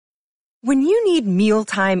When you need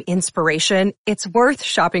mealtime inspiration, it's worth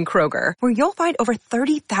shopping Kroger, where you'll find over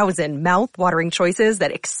 30,000 mouth-watering choices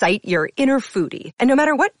that excite your inner foodie. And no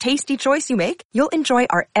matter what tasty choice you make, you'll enjoy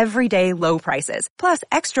our everyday low prices, plus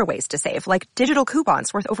extra ways to save, like digital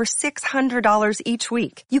coupons worth over $600 each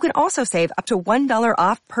week. You can also save up to $1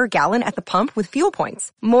 off per gallon at the pump with fuel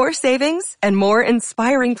points. More savings and more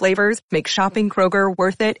inspiring flavors make shopping Kroger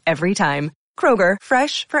worth it every time. Kroger,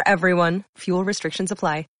 fresh for everyone. Fuel restrictions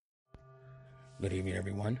apply. Good evening,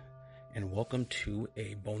 everyone, and welcome to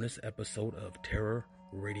a bonus episode of Terror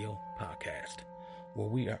Radio Podcast, where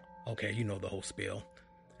we are, okay, you know the whole spiel.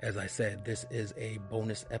 As I said, this is a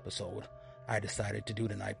bonus episode I decided to do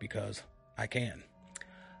tonight because I can.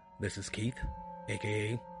 This is Keith,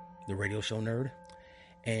 aka the Radio Show Nerd,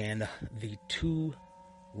 and the two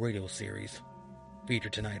radio series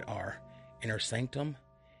featured tonight are Inner Sanctum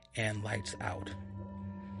and Lights Out.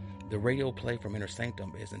 The radio play from Inner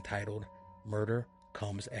Sanctum is entitled Murder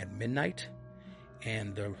Comes at Midnight,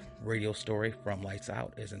 and the radio story from Lights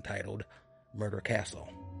Out is entitled Murder Castle.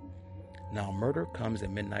 Now, Murder Comes at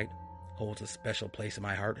Midnight holds a special place in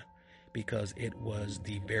my heart because it was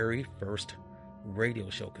the very first radio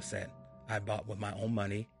show cassette I bought with my own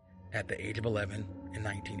money at the age of 11 in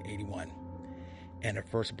 1981, and it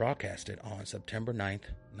first broadcasted on September 9th,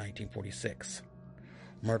 1946.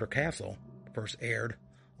 Murder Castle first aired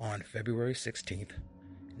on February 16th,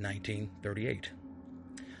 1938.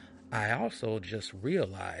 I also just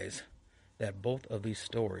realized that both of these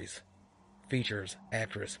stories features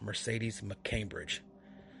actress Mercedes McCambridge.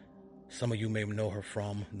 Some of you may know her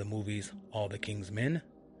from the movies All the King's Men,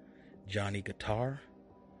 Johnny Guitar,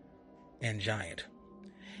 and Giant.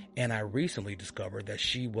 And I recently discovered that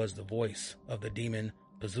she was the voice of the demon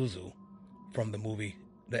Pazuzu from the movie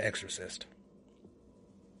The Exorcist.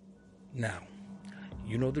 Now,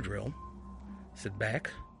 you know the drill. Sit back,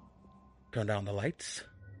 turn down the lights,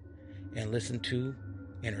 and listen to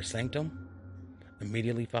Inner Sanctum,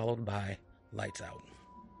 immediately followed by Lights Out.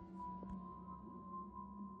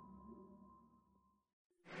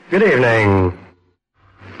 Good evening,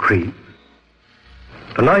 Creep.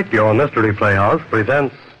 Tonight, your Mystery Playhouse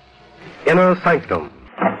presents Inner Sanctum.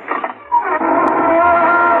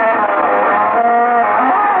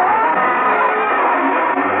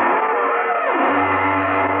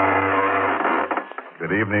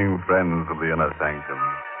 Good evening, friends of the Inner Sanctum.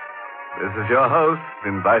 This is your host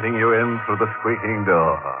inviting you in through the squeaking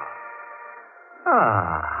door.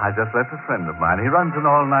 I just left a friend of mine. He runs an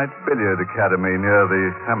all-night billiard academy near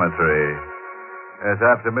the cemetery. As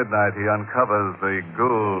after midnight, he uncovers the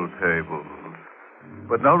ghoul tables.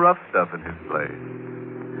 But no rough stuff in his place.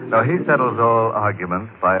 No, he settles all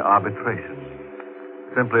arguments by arbitration.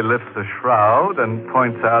 Simply lifts a shroud and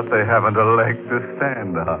points out they haven't a leg to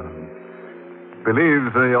stand on.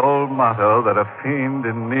 Believes the old motto that a fiend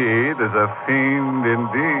in need is a fiend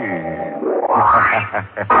indeed.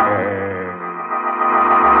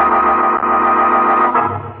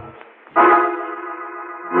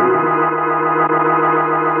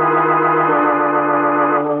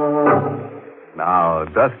 Now,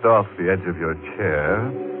 dust off the edge of your chair,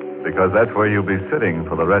 because that's where you'll be sitting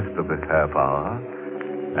for the rest of this half hour,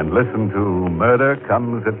 and listen to Murder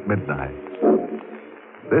Comes at Midnight.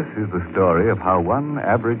 This is the story of how one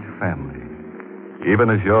average family, even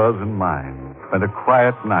as yours and mine, spent a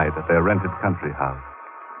quiet night at their rented country house.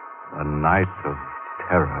 A night of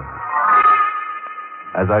terror.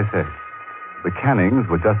 As I said, the Cannings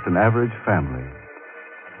were just an average family.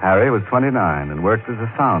 Harry was 29 and worked as a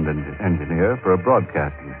sound engineer for a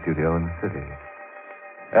broadcasting studio in the city.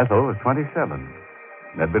 Ethel was 27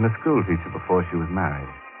 and had been a school teacher before she was married.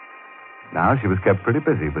 Now she was kept pretty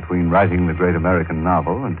busy between writing the great American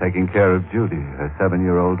novel and taking care of Judy, her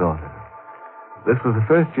 7-year-old daughter. This was the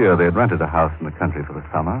first year they had rented a house in the country for the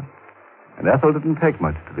summer, and Ethel didn't take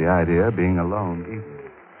much to the idea of being alone either.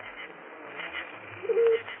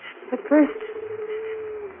 At first,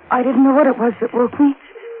 I didn't know what it was that woke me.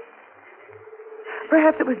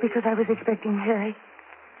 Perhaps it was because I was expecting Harry.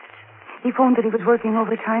 He phoned that he was working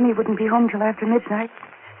overtime. He wouldn't be home till after midnight.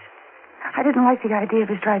 I didn't like the idea of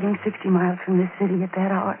his driving 60 miles from this city at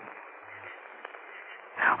that hour.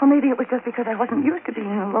 Or maybe it was just because I wasn't used to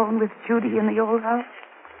being alone with Judy in the old house.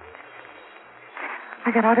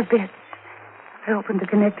 I got out of bed. I opened the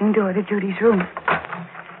connecting door to Judy's room.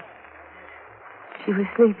 She was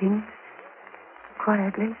sleeping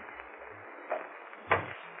quietly.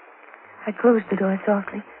 I closed the door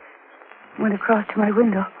softly, went across to my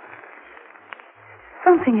window.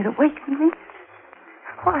 Something had awakened me.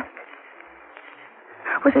 What?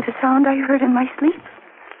 Was it a sound I heard in my sleep?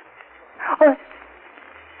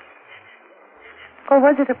 Or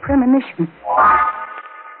was it a premonition?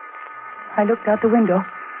 I looked out the window.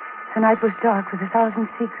 The night was dark with 1,000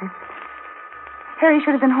 secrets. Harry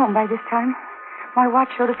should have been home by this time. My watch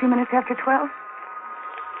showed a few minutes after 12.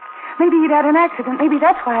 Maybe he'd had an accident. Maybe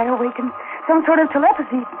that's why I awakened. Some sort of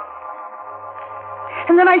telepathy.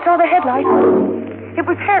 And then I saw the headlight. It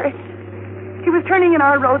was Harry. He was turning in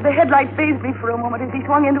our road. The headlight phased me for a moment as he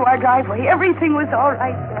swung into our driveway. Everything was all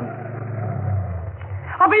right then.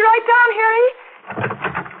 I'll be right down, Harry.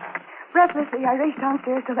 Breathlessly, I raced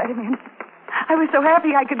downstairs to let him in. I was so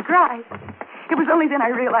happy I could cry. It was only then I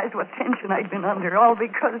realized what tension I'd been under, all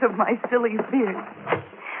because of my silly fears.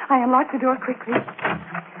 I unlocked the door quickly.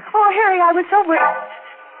 Oh, Harry, I was so worried.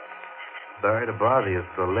 Sorry to bother you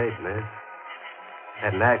so late, miss.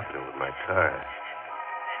 Had an accident with my car.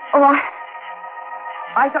 Oh,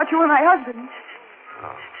 I thought you were my husband.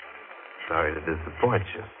 Oh, sorry to disappoint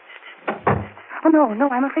you. Oh, no,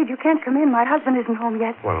 I'm afraid you can't come in. My husband isn't home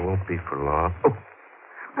yet. Well, it won't be for long. Oh,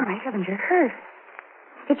 my heavens, you're hurt.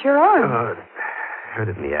 It's your arm. Hurt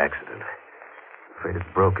it in the accident. Afraid it's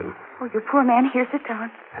broken. Oh, you poor man. Here, sit down.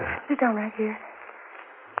 Yeah. Sit down right here.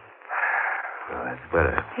 Oh, that's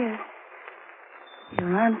better. Yes.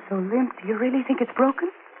 Your arm's so limp. Do you really think it's broken?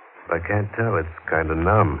 I can't tell. It's kind of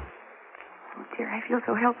numb. Oh, dear, I feel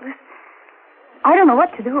so helpless. I don't know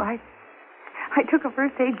what to do. I took a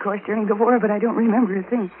first aid course during the war, but I don't remember a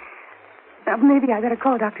thing. Maybe I better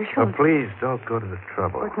call Dr. Schultz. Oh, please, don't go to the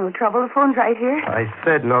trouble. Oh, it's no trouble. The phone's right here. I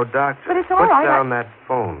said no doctor. But it's all Put right. down that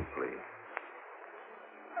phone, please.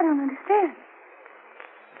 I don't understand.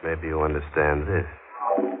 Maybe you understand this.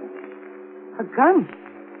 A gun?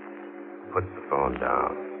 Put the phone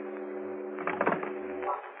down.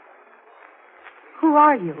 Who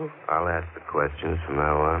are you? I'll ask the questions from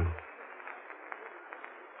now on.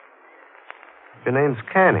 Your name's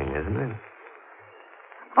Canning, isn't it?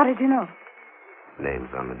 How did you know? Name's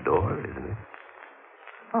on the door, isn't it?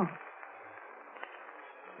 Oh. What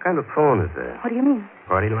kind of phone is that? What do you mean?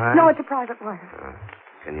 Party line? No, it's a private wire.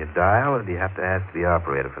 Can you dial, or do you have to ask the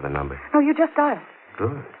operator for the number? No, you just dial.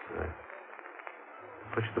 Good.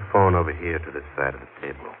 Push the phone over here to this side of the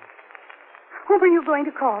table. Who were you going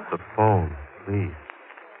to call? The phone, please.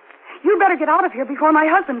 You'd better get out of here before my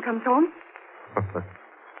husband comes home.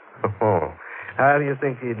 Oh, how do you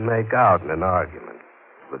think he'd make out in an argument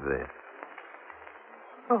with this?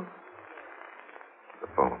 Oh. The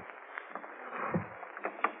phone.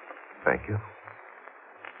 Thank you.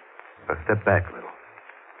 Now step back a little.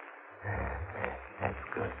 That's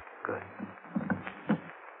good. Good.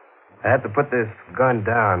 I have to put this gun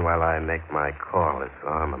down while I make my call, this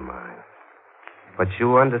arm of mine. But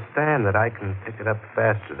you understand that I can pick it up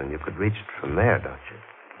faster than you could reach it from there, don't you?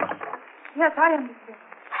 Yes, I understand.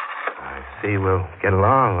 I see we'll get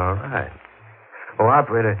along all right. Oh,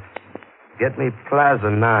 operator, get me Plaza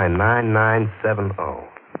 99970.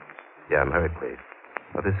 Yeah, hurry, please.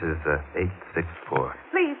 Oh, this is 864.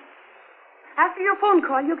 Please. After your phone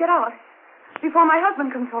call, you get out. Before my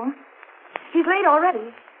husband comes home. He's late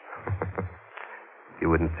already. You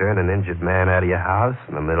wouldn't turn an injured man out of your house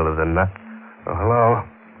in the middle of the night. Oh, hello,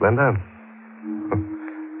 Linda.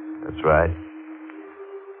 That's right.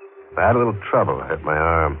 I had a little trouble. I hurt my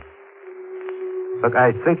arm. Look,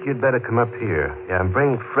 I think you'd better come up here. Yeah, and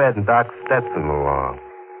bring Fred and Doc Stetson along.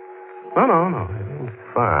 No. Everything's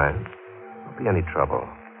fine. Won't be any trouble.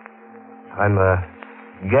 I'm a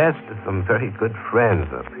guest of some very good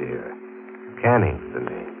friends up here. Canning's the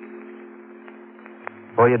name.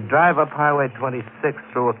 Or you drive up Highway 26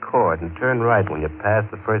 through Accord and turn right when you pass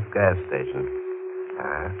the first gas station.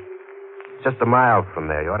 Just a mile from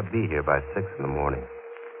there. You ought to be here by 6 in the morning.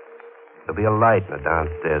 There'll be a light in the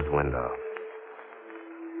downstairs window.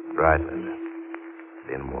 Right, Linda. See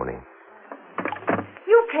you in the morning.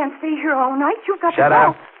 You can't stay here all night. You've got to go. Shut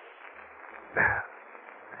up.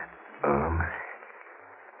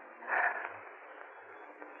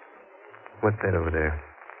 What's that over there?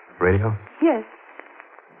 Radio? Yes.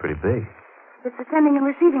 Pretty big. It's a sending and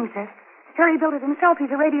receiving set. Harry built it himself. He's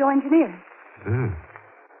a radio engineer. Can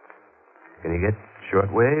you get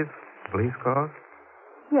shortwave police calls?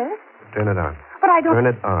 Yes. Turn it on. But I don't... Turn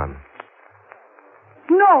it on.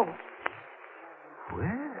 No.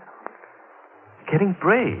 Well, getting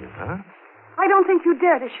brave, huh? I don't think you'd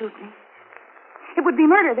dare to shoot me. It would be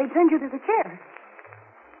murder. They'd send you to the chair.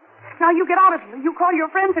 Now you get out of here. You call your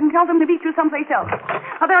friends and tell them to meet you someplace else.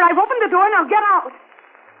 Now there, I've opened the door. Now get out.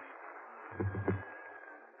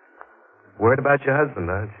 Worried about your husband,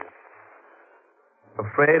 aren't you?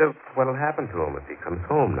 Afraid of what'll happen to him if he comes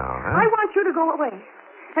home now, huh? I want you to go away.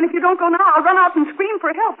 And if you don't go now, I'll run out and scream for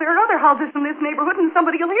help. There are other houses in this neighborhood, and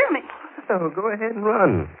somebody will hear me. Oh, go ahead and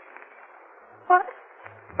run. What?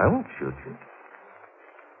 I won't shoot you.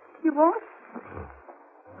 You won't?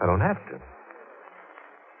 I don't have to.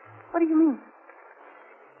 What do you mean?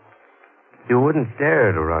 You wouldn't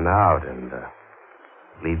dare to run out and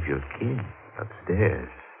leave your kid upstairs.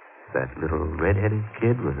 That little red-headed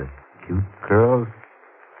kid with the cute curls.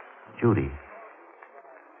 Judy.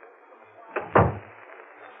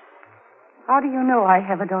 How do you know I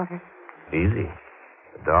have a daughter? Easy.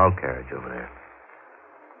 The doll carriage over there.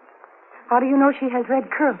 How do you know she has red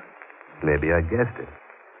curls? Maybe I guessed it.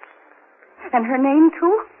 And her name,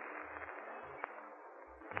 too?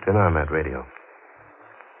 Turn on that radio.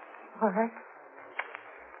 All right.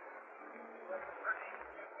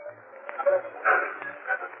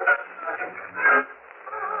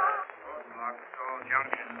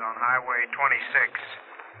 Junctions on Highway 26.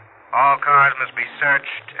 All cars must be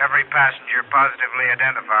searched, every passenger positively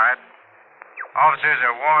identified. Officers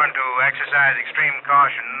are warned to exercise extreme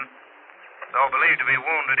caution. Though believed to be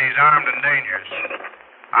wounded, he's armed and dangerous.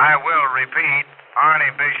 I will repeat,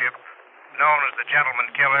 Arnie Bishop, known as the Gentleman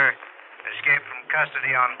Killer, escaped from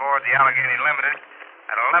custody on board the Allegheny Limited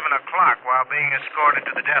at 11 o'clock while being escorted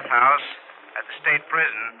to the death house at the state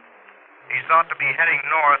prison. He's thought to be heading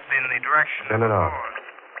north in the direction Turn it off.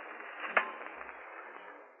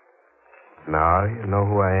 Now you know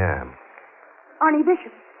who I am. Arnie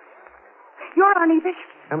Bishop. You're Arnie Bishop.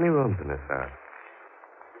 How many rooms in this house?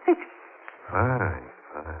 6. Fine.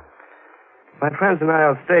 My friends and I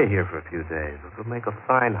will stay here for a few days. It'll make a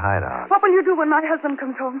fine hideout. What will you do when my husband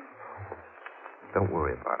comes home? Don't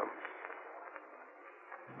worry about him.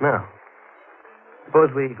 Now, suppose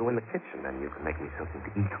we go in the kitchen, and you can make me something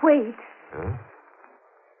to eat. Wait. Huh?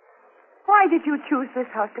 Why did you choose this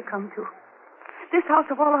house to come to? This house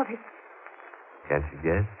of all others. Can't you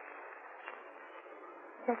guess?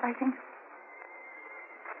 Yes, I think so.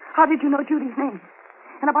 How did you know Judy's name?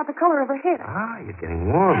 And about the color of her hair? Ah, you're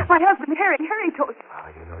getting warm. My husband, Harry. Harry told you. Ah,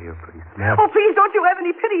 you know you're pretty smart. Oh, please, don't you have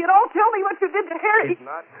any pity at all? Tell me what you did to Harry. He's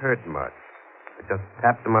not hurt much. I just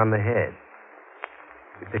tapped him on the head.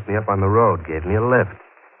 He picked me up on the road, gave me a lift.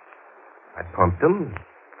 I pumped him,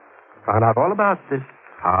 found out all about this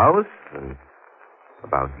house and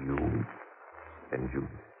about you and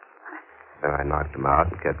Judy. Then I knocked him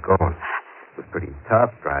out and kept going. It was pretty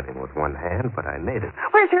tough driving with one hand, but I made it.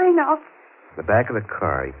 Where's Harry now? In the back of the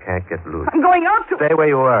car. He can't get loose. I'm going out to... Stay where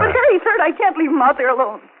you are. But Harry's hurt. I can't leave him out there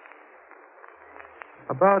alone.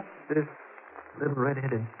 About this little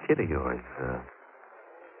red-headed kid of yours, where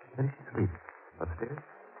does she sleep? Upstairs?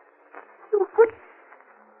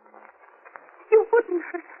 You wouldn't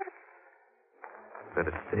hurt her.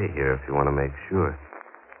 Better stay here if you want to make sure.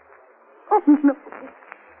 Oh, no.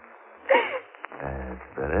 That's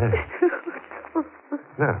better.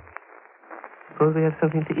 Now, suppose we have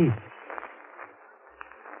something to eat.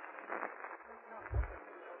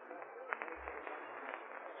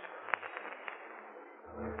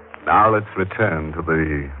 Now let's return to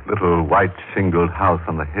the little white shingled house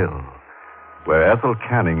on the hill, where Ethel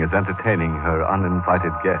Canning is entertaining her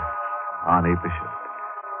uninvited guest, Arnie Bishop.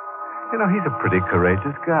 You know, he's a pretty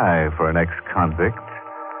courageous guy for an ex-convict.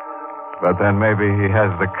 But then maybe he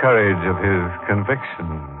has the courage of his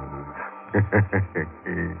convictions.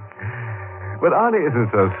 But Arnie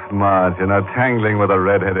isn't so smart, you know, tangling with a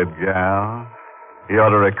red-headed gal. He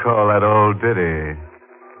ought to recall that old ditty.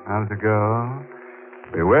 How's it go?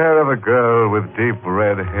 Beware of a girl with deep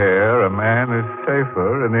red hair. A man is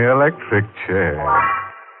safer in the electric chair.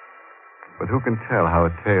 But who can tell how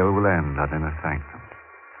a tale will end on Inner Sanctum?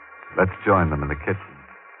 Let's join them in the kitchen.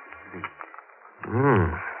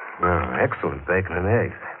 Oh, excellent bacon and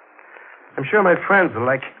eggs. I'm sure my friends will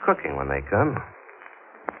like cooking when they come.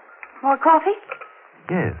 More coffee?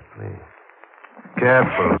 Yes, please.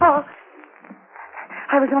 Careful. Oh.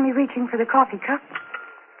 I was only reaching for the coffee cup.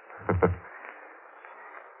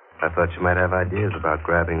 I thought you might have ideas about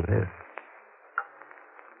grabbing this.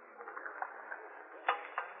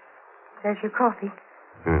 There's your coffee.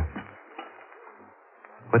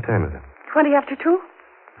 What time is it? 20 after 2?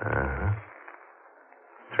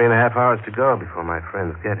 3.5 hours to go before my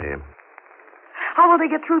friends get here. How will they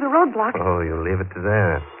get through the roadblock? Oh, you leave it to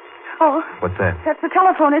them. Oh. What's that? That's the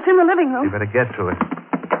telephone. It's in the living room. You better get to it.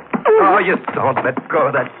 Oh, you don't let go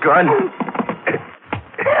of that gun. Oh.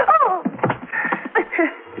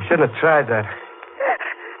 You shouldn't have tried that.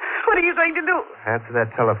 What are you going to do? Answer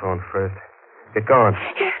that telephone first. Get going.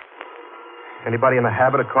 Anybody in the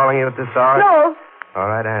habit of calling you at this hour? No. All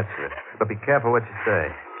right, answer it. But be careful what you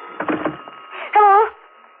say. Hello?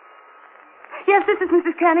 Yes, this is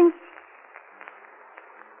Mrs. Canning.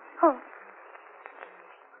 Oh.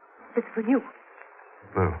 It's for you.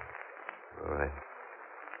 Oh. All right.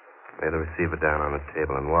 Lay the receiver down on the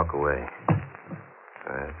table and walk away.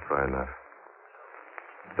 That's far enough.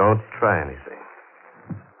 Don't try anything.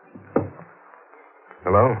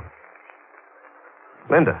 Hello?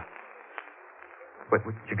 Linda? What,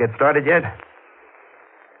 did you get started yet?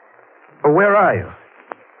 Oh, where are you?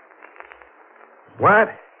 What?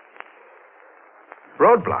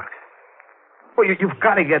 Roadblock. Well, you've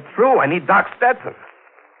got to get through. I need Doc Stetson.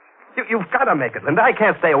 You've got to make it, Linda. I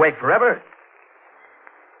can't stay awake forever.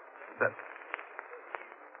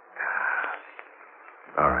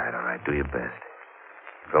 All right. Do your best.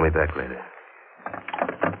 Call me back later.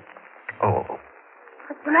 Oh.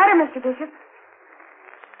 What's the matter, Mr. Bishop?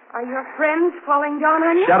 Are your friends falling down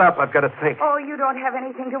on you? Shut up. I've got to think. Oh, you don't have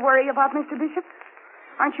anything to worry about, Mr. Bishop.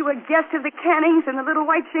 Aren't you a guest of the Cannings in the little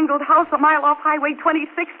white shingled house a mile off Highway 26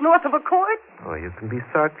 north of Accord? Oh, you can be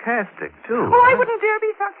sarcastic, too. Oh, I wouldn't dare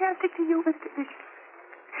be sarcastic to you, Mr. Bishop.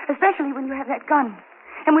 Especially when you have that gun.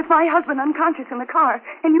 And with my husband unconscious in the car,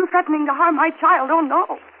 and you threatening to harm my child. Oh,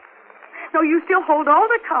 no. No, you still hold all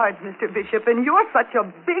the cards, Mr. Bishop, and you're such a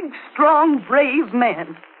big, strong, brave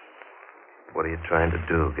man. What are you trying to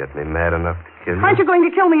do? Get me mad enough to kill you? Aren't you going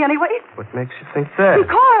to kill me anyway? What makes you think that?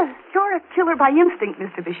 Because you're a killer by instinct,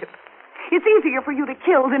 Mr. Bishop. It's easier for you to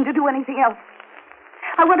kill than to do anything else.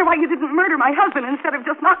 I wonder why you didn't murder my husband instead of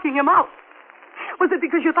just knocking him out. Was it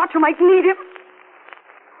because you thought you might need him?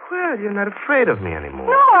 Well, you're not afraid of me anymore.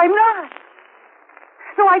 No, I'm not.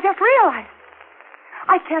 No, I just realized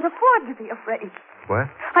I can't afford to be afraid.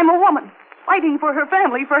 What? I'm a woman fighting for her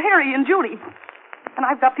family, for Harry and Judy. And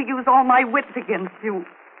I've got to use all my wits against you.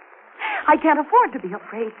 I can't afford to be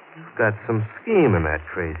afraid. You've got some scheme in that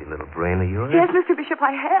crazy little brain of yours. Yes, Mr. Bishop,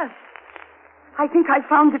 I have. I think I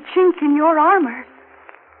found the chink in your armor.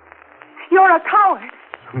 You're a coward.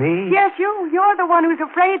 Me? Yes, you. You're the one who's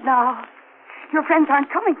afraid now. Your friends aren't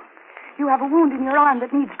coming. You have a wound in your arm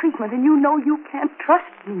that needs treatment, and you know you can't trust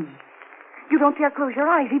me. You don't dare close your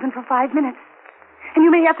eyes even for 5 minutes. And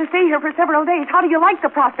you may have to stay here for several days. How do you like the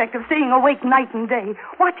prospect of staying awake night and day,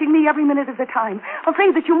 watching me every minute of the time,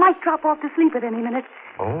 afraid that you might drop off to sleep at any minute?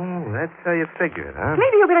 Oh, that's how you figure it, huh?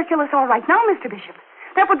 Maybe you better kill us all right now, Mr. Bishop.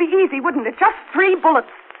 That would be easy, wouldn't it? Just 3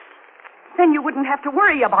 bullets. Then you wouldn't have to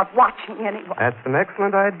worry about watching anyone. That's an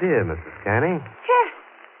excellent idea, Mrs. Canning. Yes.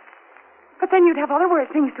 But then you'd have other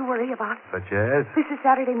things to worry about. Such as? This is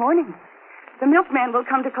Saturday morning. The milkman will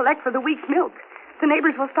come to collect for the week's milk. The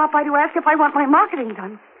neighbors will stop by to ask if I want my marketing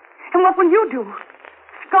done. And what will you do?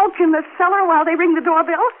 Skulk in the cellar while they ring the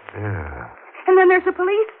doorbell? Yeah. And then there's the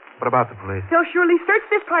police. What about the police? They'll surely search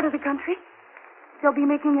this part of the country. They'll be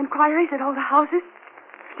making inquiries at all the houses.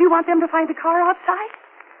 Do you want them to find the car outside?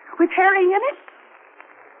 With Harry in it?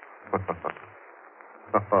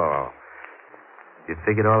 Oh. You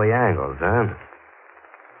figured all the angles, huh?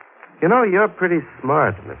 You know, you're pretty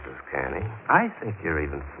smart, Mrs. Canning. I think you're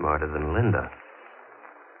even smarter than Linda.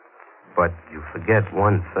 But you forget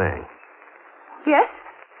one thing. Yes?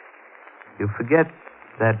 You forget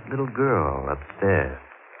that little girl upstairs.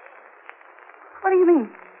 What do you mean?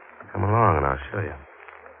 Come along and I'll show you.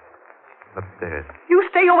 Upstairs. You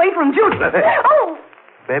stay away from Judy. Oh!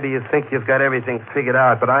 Maybe you think you've got everything figured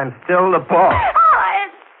out, but I'm still the boss. Oh,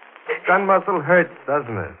 Gun muscle hurts,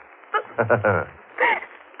 doesn't it?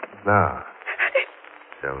 Now,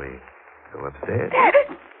 shall we go upstairs?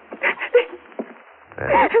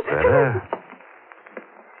 That's better.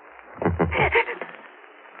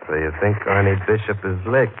 So you think Arnie Bishop is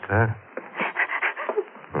licked, huh?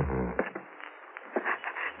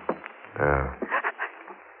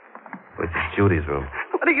 Which is Judy's room?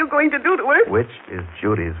 what are you going to do to her? Which is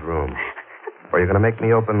Judy's room? Or you're going to make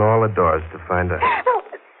me open all the doors to find out? No.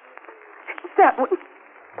 That one.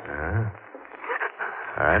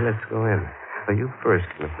 All right, let's go in. So you first,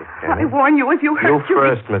 Mrs. I Canning. warn you, if you hurt You Judy...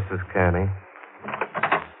 first, Mrs. Canning.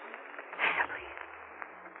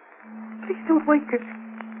 Please don't wake her.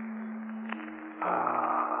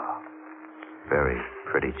 Ah, very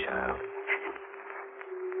pretty child.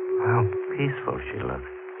 How peaceful she looks.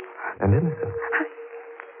 And innocent.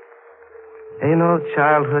 You know,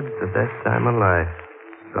 childhood's the best time of life.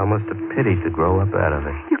 It's almost a pity to grow up out of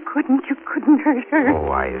it. You couldn't hurt her. Oh,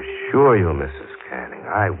 I assure you, Mrs. Canning,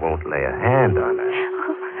 I won't lay a hand on her.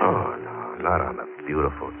 Oh, no, not on a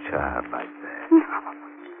beautiful child like that. No.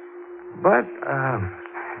 But,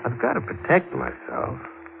 I've got to protect myself.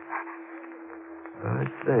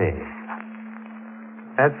 Let's see.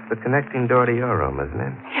 That's the connecting door to your room, isn't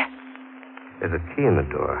it? Yes. There's a key in the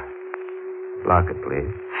door. Lock it,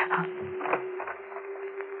 please.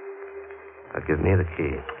 Now give me the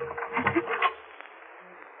key.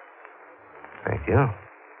 Thank you.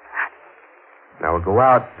 Now we'll go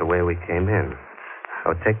out the way we came in.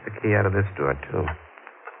 Oh, take the key out of this door, too.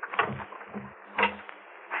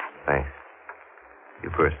 Thanks. You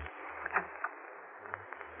first.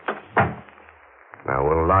 Now,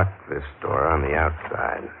 we'll lock this door on the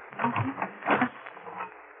outside.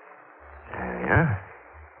 There you are.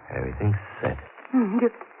 Everything's set.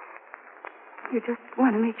 You just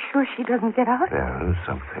want to make sure she doesn't get out? Yeah,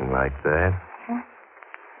 something like that. Huh?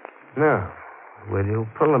 Now, will you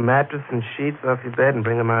pull the mattress and sheets off your bed and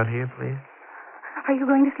bring them out here, please? Are you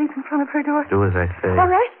going to sleep in front of her door? Do as I say. All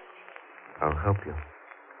right. I'll help you.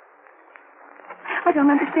 I don't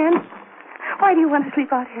understand. Why do you want to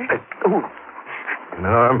sleep out here?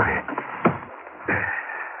 Norm.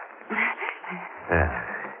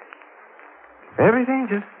 Everything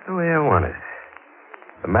just the way I want it.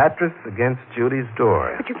 The mattress against Judy's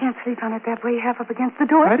door. But you can't sleep on it that way, half up against the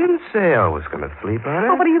door. I didn't say I was going to sleep on it.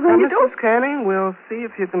 Oh, what are you going to do? Mrs. Canning, we'll see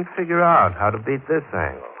if you can figure out how to beat this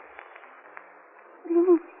angle. What do you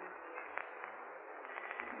mean?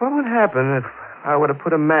 What would happen if I were to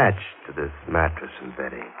put a match to this mattress and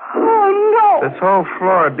bedding? Oh, no! This whole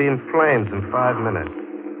floor would be in flames in 5 minutes.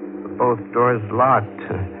 With both doors locked.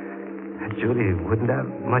 Judy wouldn't have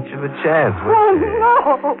much of a chance, would she?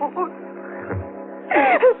 No!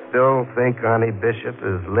 Still think Arnie Bishop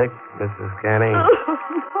is licked, Mrs. Canning?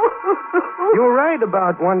 You were right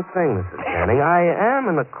about one thing, Mrs. Canning. I am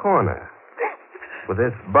in a corner. With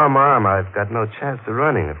this bum arm, I've got no chance of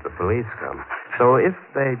running if the police come. So if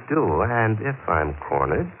they do, and if I'm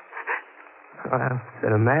cornered, I'll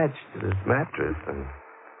set a match to this mattress and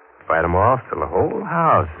fight them off till the whole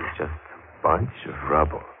house is just a bunch of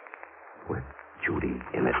rubble with Judy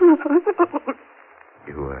in it.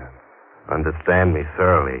 You understand me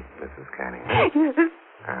thoroughly, Mrs. Canning.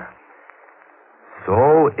 Yes.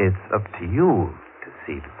 So it's up to you to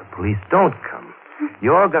see that the police don't come.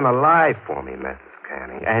 You're going to lie for me, Mrs.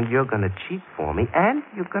 Canning, and you're going to cheat for me, and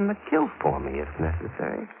you're going to kill for me if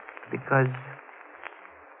necessary, because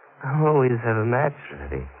I always have a match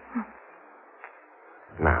ready.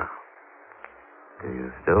 Now, do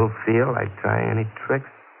you still feel like trying any tricks?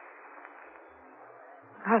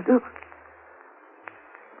 I'll do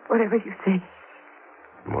whatever you say.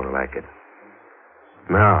 More like it.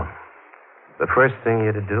 Now, the first thing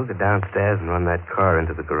you're to do, go downstairs and run that car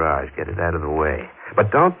into the garage. Get it out of the way.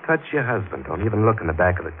 But don't touch your husband. Don't even look in the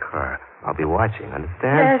back of the car. I'll be watching,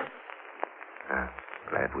 understand? Yes.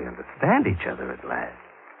 Glad we understand each other at last.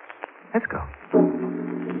 Let's go.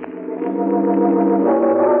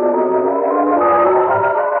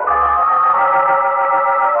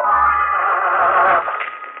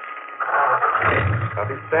 I'll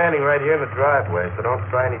be standing right here in the driveway, so don't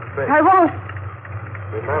try any tricks. I won't.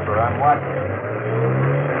 Remember, I'm watching.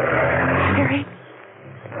 Harry.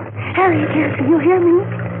 Harry, dear, can you hear me?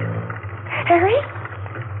 Harry?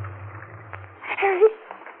 Harry?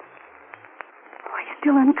 Oh, he's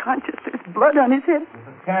still unconscious. There's blood on his head.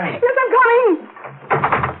 Mrs. Canning. Yes, I'm coming.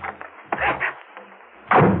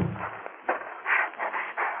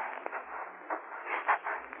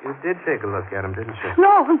 You did take a look at him, didn't you?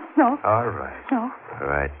 No. All right. No. All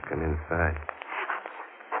right, come inside.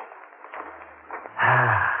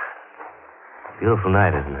 Beautiful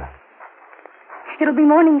night, isn't it? It'll be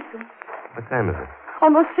morning soon. What time is it?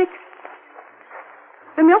 Almost 6.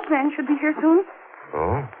 The milkman should be here soon.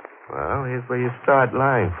 Oh, well, here's where you start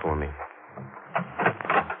lying for me.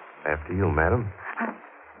 After you, madam.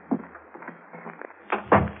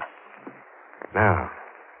 Now,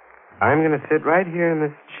 I'm going to sit right here in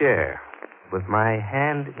this chair with my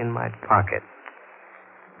hand in my pocket.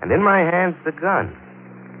 And in my hand's the gun.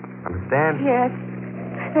 Understand? Yes.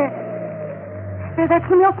 That's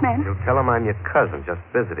the milkman. You'll tell him I'm your cousin, just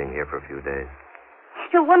visiting here for a few days.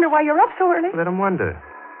 He'll wonder why you're up so early. Let him wonder.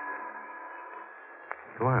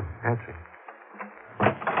 Go on, answer.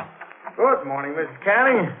 Good morning, Mrs.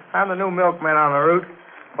 Canning. I'm the new milkman on the route.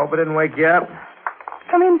 Hope I didn't wake you up.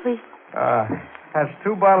 Come in, please. That's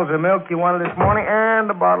 2 bottles of milk you wanted this morning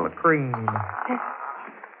and a bottle of cream.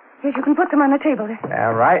 Yes, you can put them on the table there.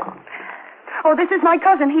 All right. Oh, this is my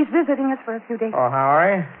cousin. He's visiting us for a few days. Oh, how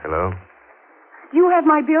are you? Hello? You have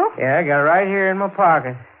my bill? Yeah, I got it right here in my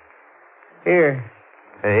pocket. Here.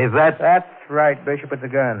 Hey, is that... That's right, Bishop. It's a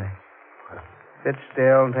gun. Sit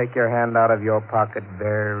still and take your hand out of your pocket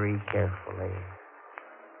very carefully.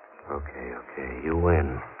 Okay. You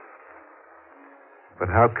win. But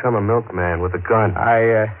how come a milkman with a gun?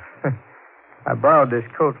 I borrowed this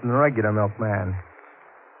coat from the regular milkman.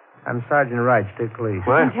 I'm Sergeant Wright, State Police.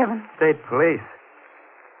 What? Thank heaven. State Police.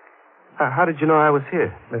 How did you know I was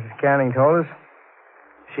here? Mrs. Canning told us.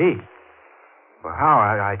 She? Well, how?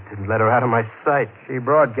 I didn't let her out of my sight. She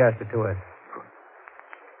broadcast it to us.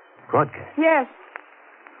 Broadcast? Yes.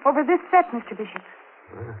 Over this set, Mr. Bishop.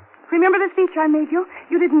 Remember the speech I made you?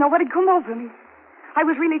 You didn't know what had come over me. I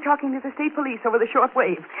was really talking to the state police over the short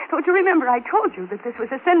wave. Don't you remember I told you that this was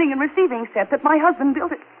a sending and receiving set, that my husband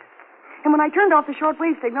built it? And when I turned off the short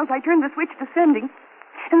wave signals, I turned the switch to sending.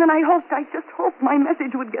 And then I just hoped my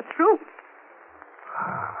message would get through.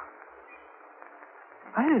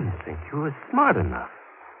 I didn't think you were smart enough.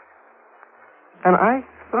 And I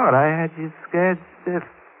thought I had you scared stiff.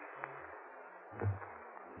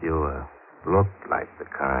 You look like the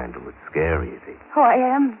kind who would scare easy. Oh, I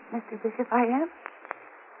am, Mr. Bishop, I am.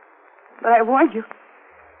 But I warned you.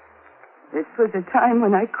 This was a time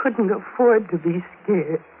when I couldn't afford to be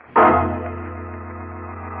scared.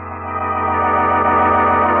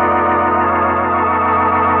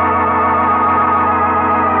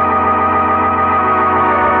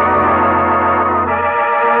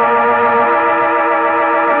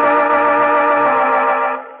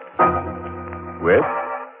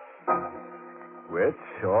 Which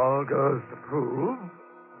all goes to prove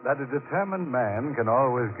that a determined man can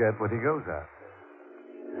always get what he goes after.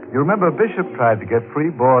 You remember Bishop tried to get free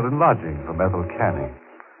board and lodging from Ethel Canning.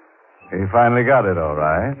 He finally got it, all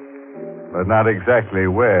right, but not exactly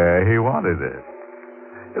where he wanted it.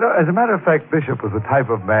 You know, as a matter of fact, Bishop was the type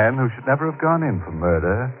of man who should never have gone in for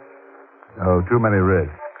murder. Oh, too many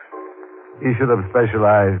risks. He should have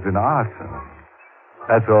specialized in arson.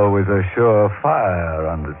 That's always a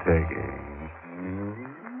surefire undertaking.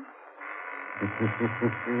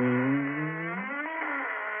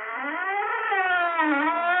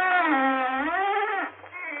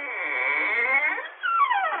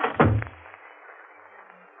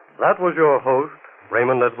 That was your host,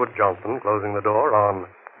 Raymond Edward Johnson, closing the door on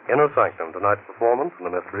Inner Sanctum, tonight's performance in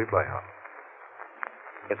the Mystery Playhouse.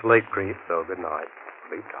 It's late, Creed, so good night.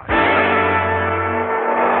 Sleep tight.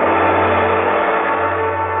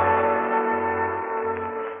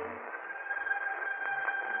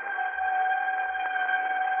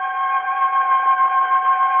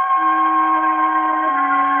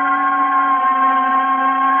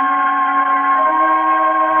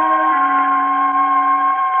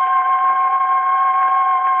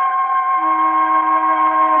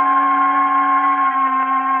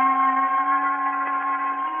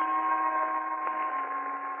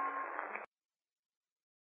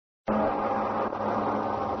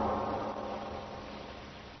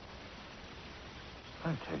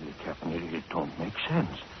 I tell you, Captain, it don't make sense.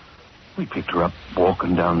 We picked her up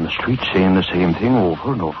walking down the street saying the same thing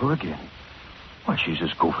over and over again. Why, she's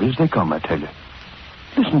as goofy as they come, I tell you.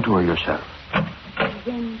 Listen to her yourself.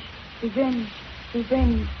 Revenge, revenge,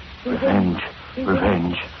 revenge, revenge,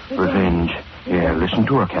 revenge, revenge. Yeah, listen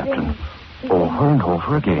to her, Captain. Over and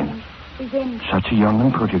over again. Such a young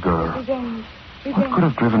and pretty girl. What could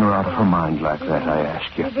have driven her out of her mind like that, I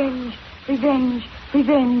ask you? Revenge, revenge,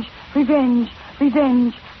 revenge, revenge,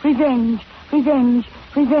 revenge, revenge, revenge,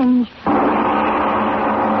 revenge.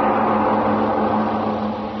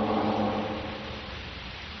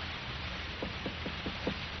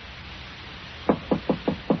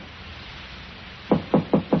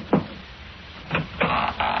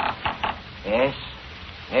 Yes?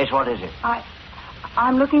 Yes, what is it?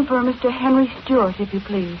 I'm looking for Mr. Henry Stewart, if you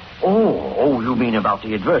please. Oh, you mean about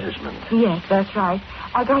the advertisement? Yes, that's right.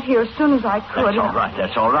 I got here as soon as I could.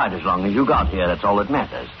 That's all right. As long as you got here, that's all that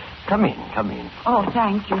matters. Come in. Oh,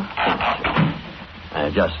 thank you.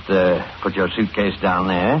 Just put your suitcase down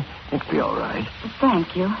there. It'll be all right.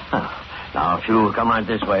 Thank you. Oh. Now, if you'll come right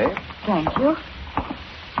this way. Thank you.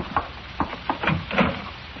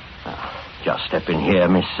 Just step in here,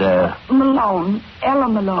 Miss... Malone. Ella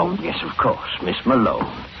Malone. Oh, yes, of course. Miss Malone.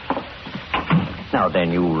 Now,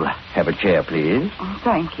 then, you'll have a chair, please. Oh,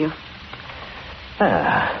 thank you.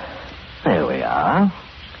 There we are.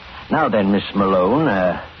 Now, then, Miss Malone,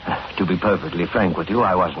 to be perfectly frank with you,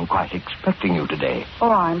 I wasn't quite expecting you today.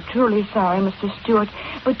 Oh, I'm truly sorry, Mr. Stewart.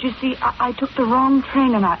 But, you see, I took the wrong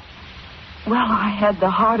train and I had the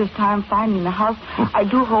hardest time finding the house. I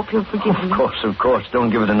do hope you'll forgive me. Of course. Don't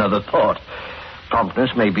give it another thought.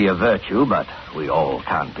 Promptness may be a virtue, but we all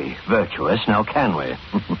can't be virtuous, now can we?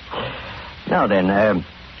 Now then,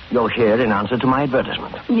 you're here in answer to my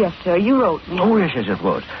advertisement. Yes, sir. You wrote me. Oh, yes, it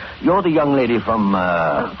was. You're the young lady from,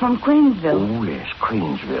 from Queensville. Oh, yes,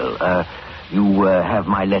 Queensville. You have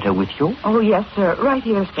my letter with you? Oh, yes, sir. Right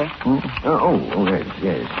here, sir.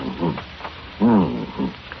 Yes. Mm-hmm.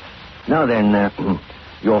 Now then,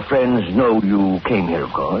 your friends know you came here,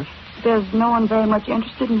 of course. There's no one very much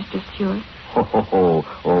interested, Mr. Stewart.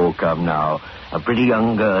 Oh, come now. A pretty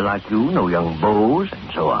young girl like you, no young beaux,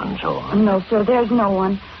 and so on. No, sir, there's no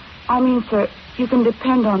one. I mean, sir, You can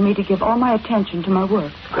depend on me to give all my attention to my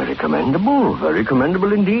work. Very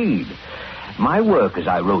commendable indeed. My work, as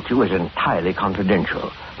I wrote you, is entirely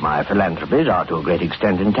confidential. My philanthropies are to a great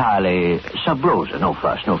extent entirely sub rosa, no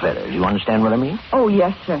fuss, no feathers. You understand what I mean? Oh,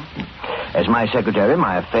 yes, sir. As my secretary,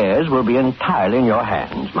 my affairs will be entirely in your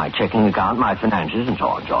hands. My checking account, my finances, and so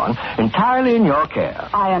on, entirely in your care.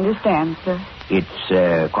 I understand, sir.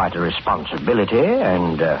 It's quite a responsibility,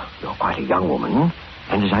 and you're quite a young woman.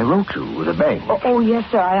 And as I wrote you, the bank... Oh, yes,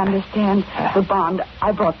 sir, I understand. The bond,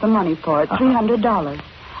 I brought the money for it, $300.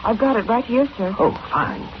 I've got it right here, sir. Oh,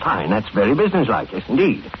 fine. That's very businesslike, yes,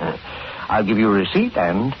 indeed. I'll give you a receipt,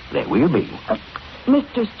 and there we'll be.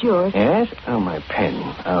 Mr. Stewart. Yes? Oh, my pen.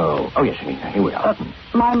 Oh, yes, here we are.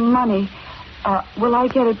 My money. Will I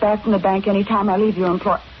get it back from the bank any time I leave your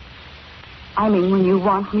employ... I mean, when you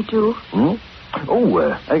want me to?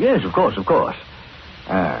 Oh, yes, of course.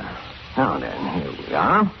 Now then, here we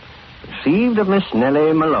are. Received of Miss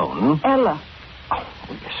Nellie Malone. Ella. Oh,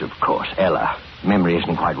 yes, of course, Ella. Memory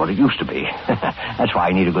isn't quite what it used to be. That's why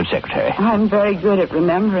I need a good secretary. I'm very good at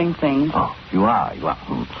remembering things. Oh, you are.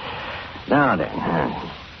 Now then,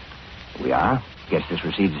 we are. Guess this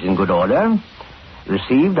receipt is in good order.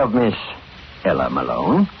 Received of Miss Ella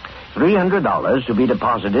Malone. $300 to be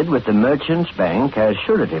deposited with the Merchants Bank as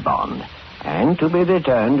surety bond, and to be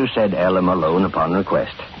returned to said Ella Malone upon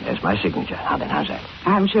request. There's my signature. Now then, how's that?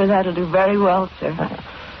 I'm sure that'll do very well, sir.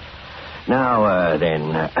 Now,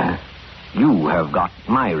 you have got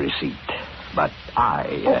my receipt, but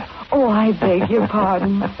I... I beg your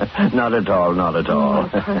pardon. Not at all. Oh,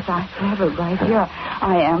 of course, I have it right here.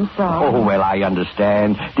 I am sorry. Oh, well, I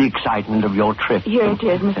understand the excitement of your trip. Here it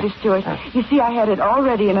is, Mr. Stewart. You see, I had it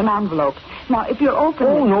already in an envelope. Now, if you're open...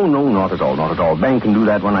 Oh, no, not at all. Bank can do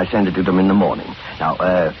that when I send it to them in the morning. Now,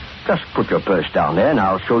 just put your purse down there, and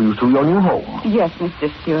I'll show you through your new home. Yes, Mr.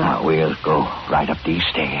 Stewart. Now, we'll go right up these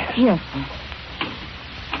stairs. Yes, sir.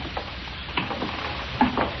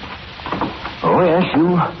 Oh, yes,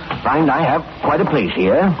 you find I have quite a place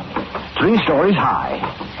here. 3 stories high,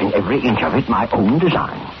 and every inch of it my own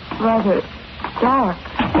design. Rather dark.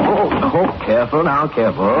 Oh, careful now.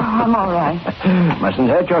 Oh, I'm all right. Mustn't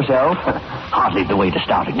hurt yourself. Hardly the way to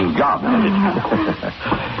start a new job, is it?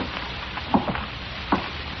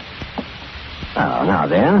 Now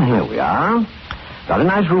then, here we are. Got a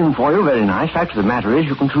nice room for you, very nice. Fact of the matter is,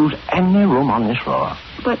 you can choose any room on this floor.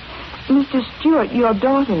 But, Mr. Stewart, your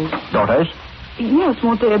daughters... Daughters? Yes,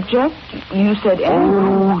 won't they object? You said any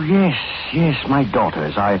room. Oh, yes, my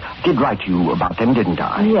daughters. I did write to you about them, didn't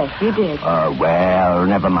I? Yes, you did. Well,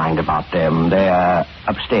 never mind about them. They're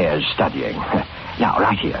upstairs studying. Now,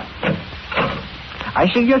 right here. I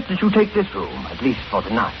suggest that you take this room, at least for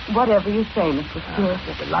the night. Whatever you say, Mr. Stewart.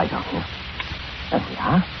 Get the light on here. There we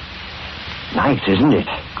are. Nice, isn't it?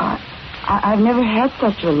 I've never had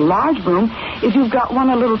such a large room. If you've got one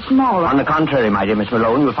a little smaller... On the contrary, my dear Miss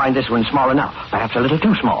Malone, you'll find this one small enough. Perhaps a little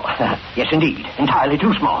too small. Yes, indeed. Entirely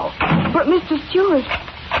too small. But, Mr. Stewart...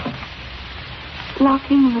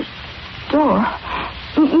 Locking the door...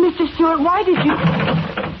 Mr. Stewart, why did you...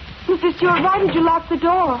 Mr. Stewart, why did you lock the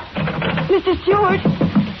door? Mr. Stewart...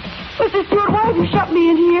 Mr. Stewart, why have you shut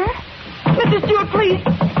me in here? Mr. Stewart, please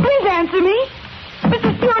answer me.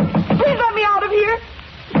 Mr. Stewart, please let me out of here.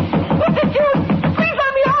 Mr. Stewart, please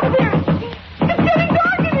let me out of here. It's getting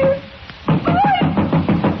dark in here. Please!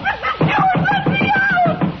 Mr. Stewart, let me out!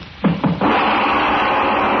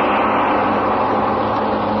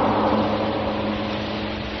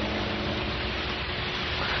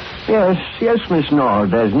 Yes, Miss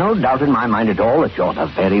Nord. There's no doubt in my mind at all that you're the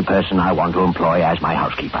very person I want to employ as my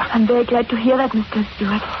housekeeper. I'm very glad to hear that, Mr.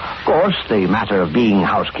 Stewart. Of course, the matter of being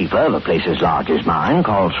housekeeper of a place as large as mine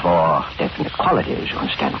calls for definite qualities, you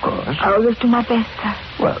understand, of course. I'll always do my best, sir.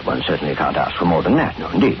 Well, one certainly can't ask for more than that, no,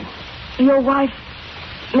 indeed. Your wife,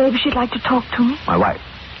 maybe she'd like to talk to me. My wife?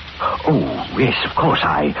 Oh, yes, of course.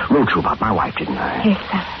 I wrote you about my wife, didn't I? Yes,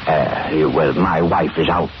 sir. Well, my wife is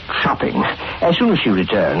out shopping. As soon as she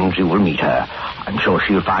returns, you will meet her. I'm sure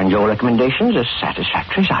she'll find your recommendations as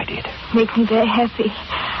satisfactory as I did. Makes me very happy.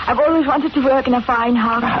 I've always wanted to work in a fine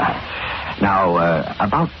house. Now,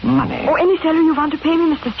 about money. Oh, any salary you want to pay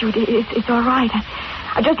me, Mr. Stewart, it's all right.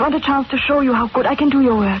 I just want a chance to show you how good I can do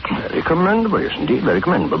your work. Very commendable, yes, indeed, very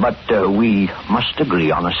commendable. But we must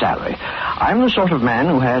agree on a salary. I'm the sort of man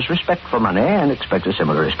who has respect for money and expects a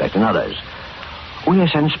similar respect in others. Oh,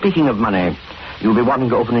 yes, and speaking of money, you'll be wanting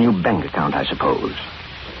to open a new bank account, I suppose.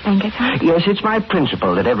 Bank account? Yes, it's my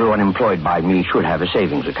principle that everyone employed by me should have a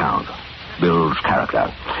savings account. Builds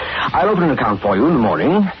character. I'll open an account for you in the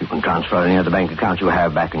morning. You can transfer any other bank account you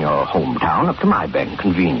have back in your hometown up to my bank.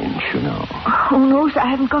 Convenience, you know. Oh, no, sir, I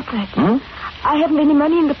haven't got that. I haven't any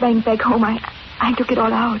money in the bank back home. I took it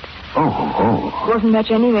all out. Oh. Wasn't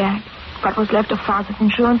much anyway. I got what's left of Father's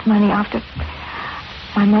insurance money after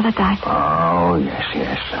my mother died. Oh,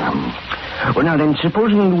 yes. Well, now then,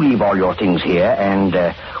 supposing you leave all your things here and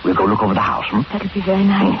we'll go look over the house, That'll be very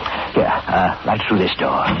nice. Here, right through this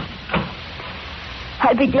door.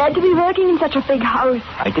 I'd be glad to be working in such a big house.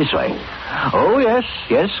 Right this way. Oh,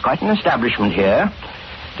 yes, quite an establishment here.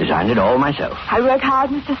 Designed it all myself. I work hard,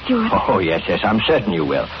 Mr. Stewart. Oh, yes, I'm certain you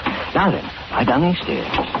will. Now then, right down these stairs.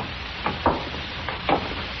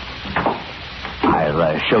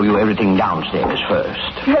 I'll show you everything downstairs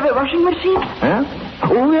first. You have a washing machine? Huh?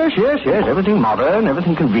 Oh, yes. Everything modern,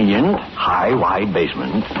 everything convenient. High, wide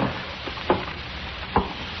basement.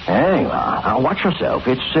 There you are. Now, watch yourself.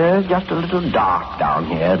 It's just a little dark down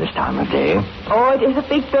here this time of day. Oh, it is a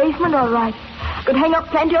big basement, all right. Could hang up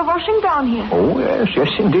plenty of washing down here. Oh, yes,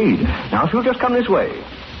 indeed. Now, if you'll just come this way.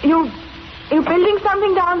 You building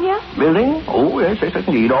something down here? Building? Oh, yes,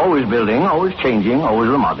 indeed. Always building, always changing, always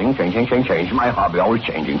remodeling. Change. My hobby, always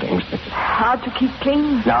changing things. Hard to keep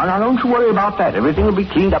clean. Now, don't you worry about that. Everything will be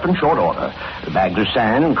cleaned up in short order. The bags of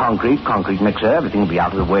sand and concrete mixer, everything will be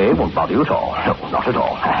out of the way. Won't bother you at all. No, not at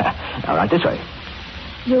all. Now, right this way.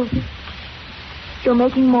 You're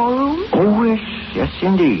making more room? Oh, yes,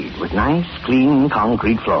 indeed. With nice, clean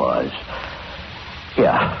concrete floors.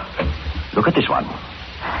 Here, look at this one.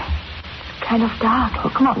 Kind of dark. Oh,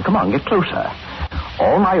 come on, get closer.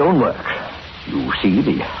 All my own work. You see,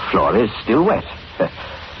 the floor is still wet.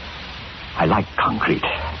 I like concrete,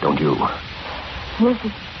 don't you?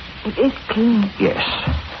 Yes, it is clean. Yes,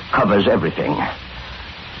 covers everything.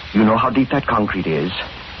 You know how deep that concrete is?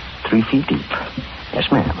 3 feet deep.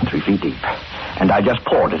 Yes, ma'am, 3 feet deep. And I just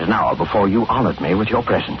poured it an hour before you honored me with your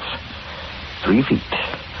presence. 3 feet.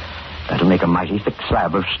 That'll make a mighty thick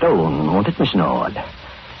slab of stone, won't it, Miss Nord?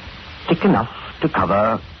 Thick enough to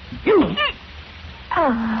cover you.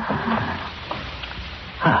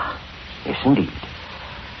 Yes, indeed.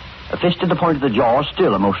 A fist to the point of the jaw,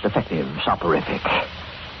 still a most effective soporific.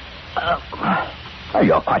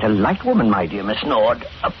 You're quite a light woman, my dear Miss Nord.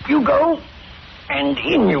 Up you go, and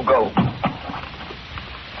in you go.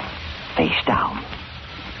 Face down.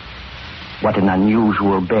 What an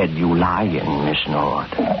unusual bed you lie in, Miss Nord.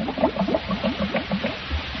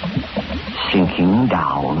 Sinking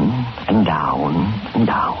down and down and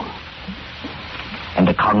down. And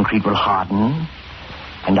the concrete will harden.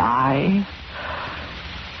 And I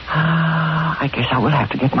guess I will have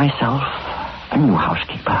to get myself a new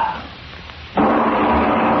housekeeper.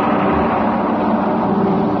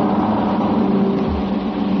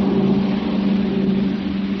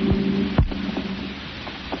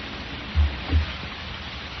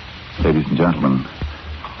 Ladies and gentlemen,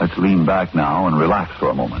 let's lean back now and relax for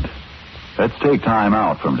a moment. Let's take time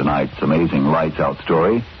out from tonight's amazing Lights Out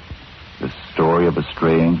story. The story of a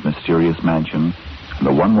strange, mysterious mansion and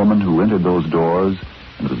the one woman who entered those doors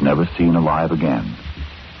and was never seen alive again.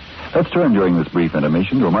 Let's turn during this brief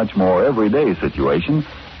intermission to a much more everyday situation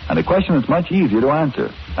and a question that's much easier to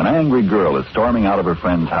answer. An angry girl is storming out of her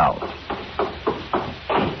friend's house.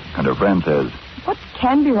 And her friend says, "What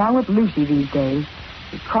can be wrong with Lucy these days?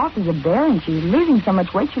 She crosses a bear and she's losing so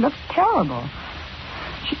much weight she looks terrible.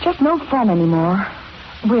 She's just no fun anymore."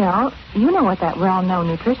 Well, you know what that well-known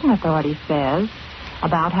nutrition authority says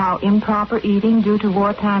about how improper eating due to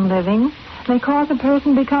wartime living may cause a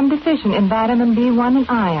person to become deficient in vitamin B1 and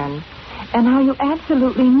iron, and how you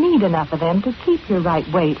absolutely need enough of them to keep your right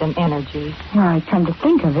weight and energy. Well, I come to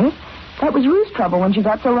think of it, that was Ruth's trouble when she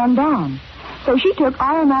got so run down. So she took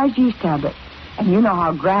ironized yeast tablets. And you know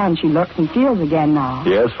how grand she looks and feels again now.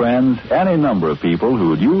 Yes, friends, any number of people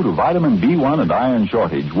who, due to vitamin B1 and iron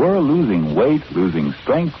shortage, were losing weight, losing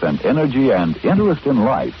strength and energy and interest in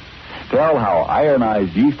life, tell how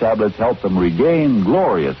ironized yeast tablets help them regain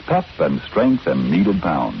glorious pep and strength and needed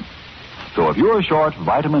pounds. So if you're short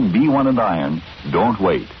vitamin B1 and iron, don't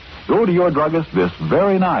wait. Go to your druggist this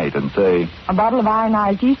very night and say, "A bottle of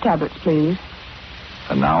ironized yeast tablets, please."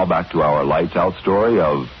 And now back to our Lights Out story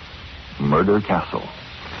of Murder Castle.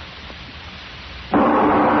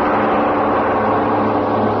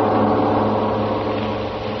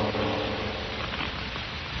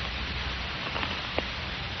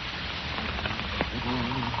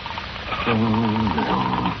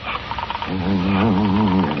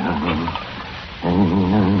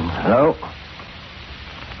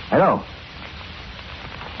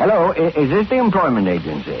 Hello, is this the employment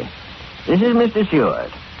agency? This is Mr.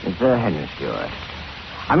 Stewart, Mr. Henry Stewart.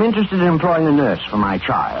 I'm interested in employing a nurse for my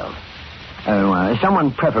child.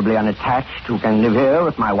 Someone preferably unattached who can live here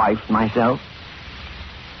with my wife and myself.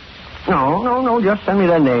 No. Just send me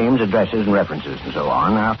their names, addresses, and references, and so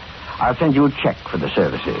on. I'll send you a check for the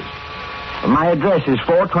services. My address is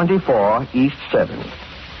 424 East 7th.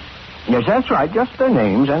 Yes, that's right. Just their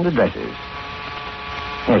names and addresses.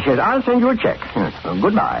 Yes, I'll send you a check.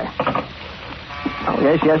 Goodbye. Oh,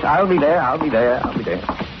 yes, I'll be there.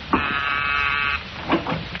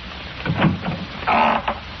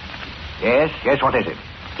 Yes, what is it?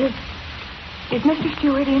 Is Mr.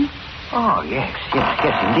 Stewart in? Oh, yes,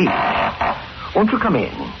 indeed. Won't you come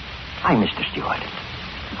in? I'm Mr. Stewart.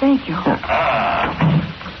 Thank you.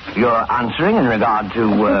 You're answering in regard to...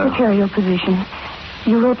 secretarial position.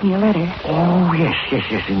 You wrote me a letter. Oh, yes,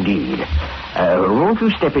 indeed. Won't you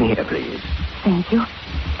step in here, please? Thank you.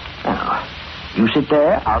 Now, you sit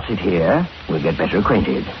there, I'll sit here. We'll get better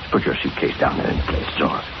acquainted. Put your suitcase down there in the place, so.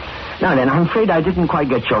 Now then, I'm afraid I didn't quite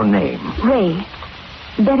get your name. Ray.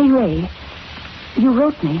 Betty Ray. You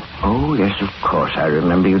wrote me. Oh, yes, of course. I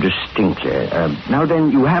remember you distinctly. Now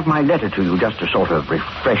then, you have my letter to you just to sort of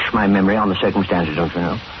refresh my memory on the circumstances, don't you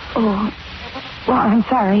know? Oh, well, I'm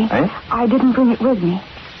sorry. Eh? I didn't bring it with me.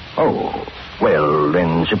 Oh, well,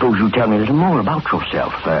 then suppose you tell me a little more about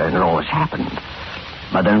yourself and all that's happened.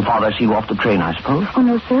 Mother and father see you off the train, I suppose? Oh,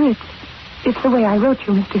 no, sir. It's the way I wrote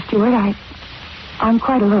you, Mr. Stewart. I'm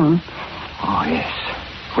quite alone. Oh, yes.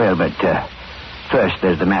 Well, but first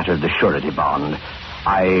there's the matter of the surety bond.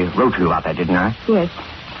 I wrote to you about that, didn't I? Yes.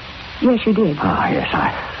 Yes, you did. Ah, yes,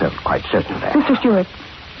 I felt quite certain of that. Mr. Stewart,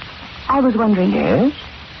 I was wondering... Yes?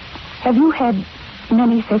 Have you had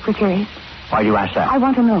many secretaries? Why do you ask that? I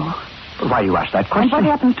want to know. Why do you ask that question? And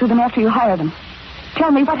what happens to them after you hire them? Tell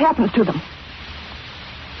me what happens to them.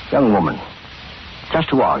 Young woman, just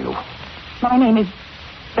who are you? My name is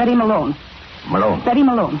Betty Malone. Malone? Betty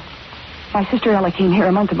Malone. My sister Ella came here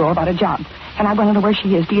a month ago about a job, and I want to know where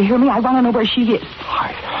she is. Do you hear me? I want to know where she is.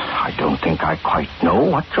 I don't think I quite know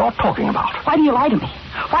what you're talking about. Why do you lie to me?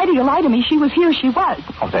 Why do you lie to me? She was here. She was.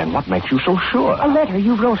 Oh, then what makes you so sure? A letter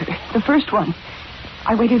you wrote her. The first one.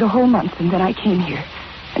 I waited a whole month, and then I came here.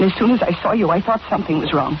 And as soon as I saw you, I thought something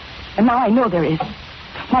was wrong. And now I know there is.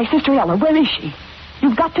 My sister Ella, where is she?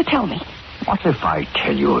 You've got to tell me. What if I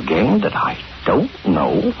tell you again that I don't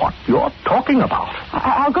know what you're talking about?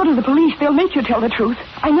 I'll go to the police. They'll make you tell the truth.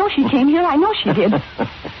 I know she came here. I know she did.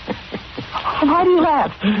 Why do you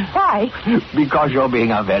laugh? Why? Because you're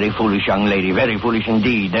being a very foolish young lady. Very foolish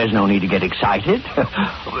indeed. There's no need to get excited.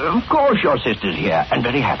 Of course your sister's here, and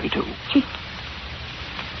very happy, too.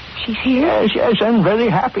 She's here? Yes, and very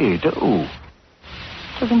happy, too.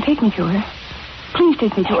 So then take me to her. Please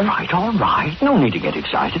take me to her. All right. No need to get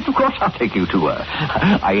excited. Of course I'll take you to her.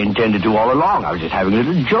 I intended to all along. I was just having a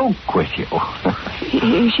little joke with you.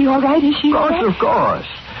 Is she all right? Is she all right? Of course.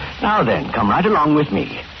 Now then, come right along with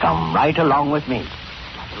me. Come right along with me.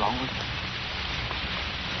 Right along with me.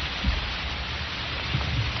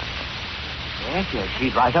 Yes,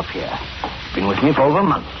 she's right up here. Been with me for over a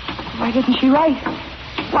month. Why didn't she write?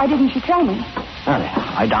 Why didn't she tell me? Now then,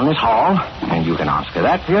 I done this hall, and you can ask her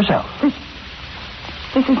that for yourself.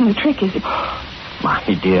 This isn't a trick, is it? My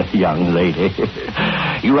dear young lady,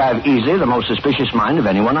 you have easily the most suspicious mind of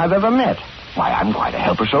anyone I've ever met. Why, I'm quite a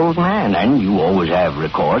helpless old man, and you always have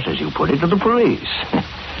recourse, as you put it, to the police.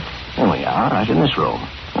 Here we are, right in this room.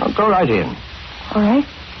 Now, go right in. All right.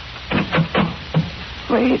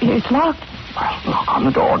 Wait, it's locked. Well, knock on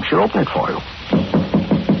the door, and she'll open it for you.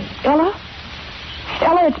 Ella?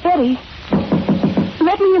 Ella, it's Betty.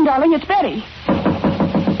 Let me in, darling. It's Betty.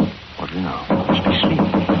 What do you know? Must be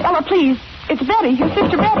sleeping. Ella, please. It's Betty, your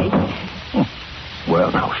sister Betty.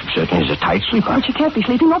 Well, now, she certainly is a tight sleeper. But she can't be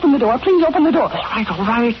sleeping. Open the door. Please open the door. All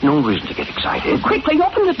right. No reason to get excited. Quickly,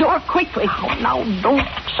 open the door, quickly. Now, don't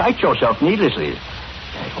excite yourself needlessly.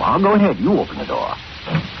 Well, go ahead. You open the door.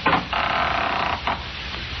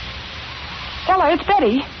 Ella, it's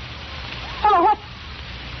Betty. Ella, what?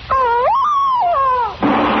 Oh!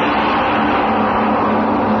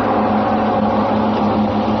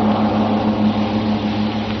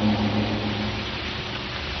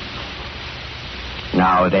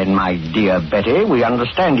 Now then, my dear Betty, we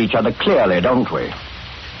understand each other clearly, don't we?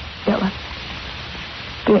 Ella.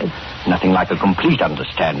 Dead. Nothing like a complete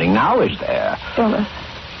understanding now, is there? Ella.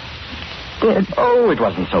 Dead. Oh, it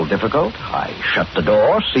wasn't so difficult. I shut the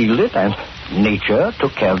door, sealed it, and nature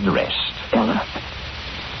took care of the rest. Ella.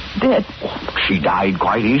 Dead. She died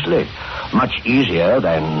quite easily. Much easier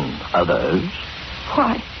than others.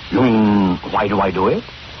 Why? You mean, why do I do it?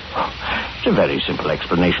 It's a very simple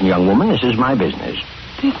explanation, young woman. This is my business.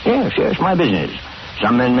 Yes, my business.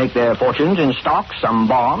 Some men make their fortunes in stocks, some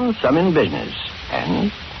bonds, some in business.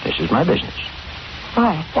 And this is my business.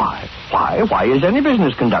 Why? Why is any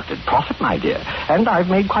business conducted? Profit, my dear. And I've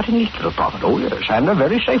made quite a neat little profit. Oh, yes, and a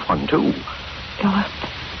very safe one, too. Ella,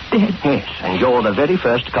 dead. Yes, and you're the very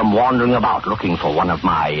first to come wandering about looking for one of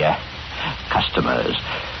my, customers.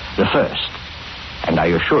 The first. And I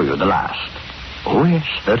assure you, the last. Oh, yes,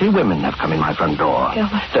 30 women have come in my front door.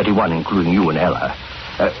 Ella. 31, including you and Ella.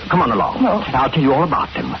 Come on along. No. I'll tell you all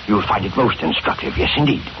about them. You'll find it most instructive. Yes,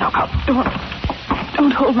 indeed. Now, come.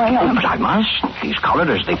 Don't hold my arm. But I must. These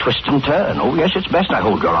corridors, they twist and turn. Oh, yes, it's best I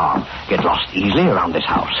hold your arm. Get lost easily around this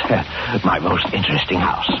house. My most interesting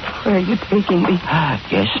house. Where are you taking me?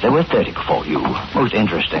 Yes, there were 30 before you. Most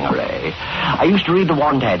interesting array. I used to read the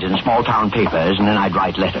want ads in small-town papers, and then I'd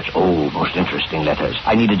write letters. Oh, most interesting letters.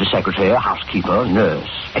 I needed a secretary, a housekeeper, nurse,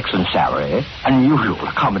 excellent salary, unusual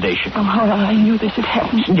accommodation. Oh, I knew this had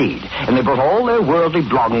happened. Indeed. And they brought all their worldly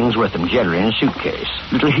belongings with them, generally in a suitcase.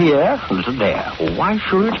 Little here, a little there. Oh, why,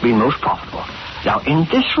 sure, it's been most profitable. Now, in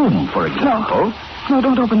this room, for example... No,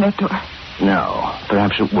 don't open that door. No,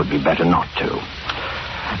 perhaps it would be better not to.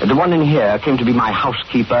 The one in here came to be my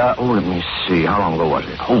housekeeper. Oh, let me see. How long ago was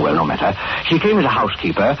it? Oh, well, no matter. She came as a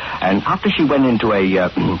housekeeper, and after she went into a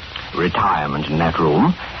retirement in that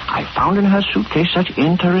room, I found in her suitcase such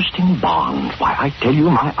interesting bonds. Why, I tell you,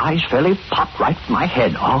 my eyes fairly popped right in my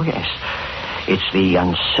head. Oh, yes. It's the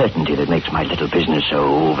uncertainty that makes my little business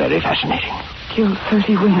so very fascinating. Killed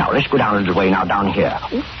 30 women. Now, let's go down a little way now, down here.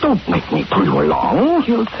 Oh, don't make me pull you along.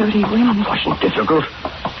 Killed 30 women. It wasn't difficult.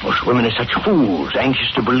 Most women are such fools,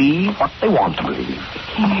 anxious to believe what they want to believe.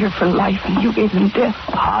 They came here for life, and you gave them death.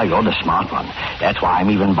 Ah, you're the smart one. That's why I'm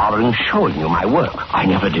even bothering showing you my work. I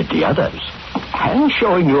never did the others. And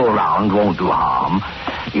showing you around won't do harm.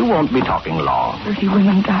 You won't be talking long. 30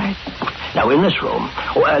 women died. Now, in this room...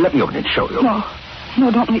 Oh, let me open it to show you. No,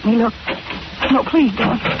 don't make me look. No, please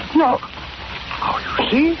don't. No. Oh, you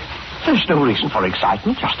see? There's no reason for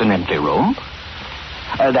excitement, just an empty room.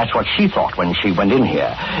 That's what she thought when she went in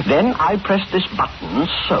here. Then I pressed this button,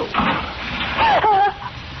 so.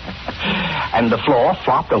 And the floor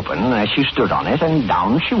flopped open as she stood on it, and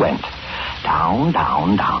down she went. Down,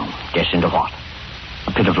 down, down. Guess into what?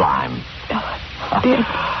 A pit of lime. Dead.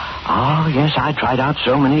 Oh, yes, I tried out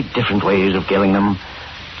so many different ways of killing them.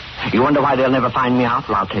 You wonder why they'll never find me out?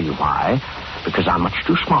 Well, I'll tell you why. Because I'm much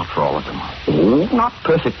too smart for all of them. Oh, not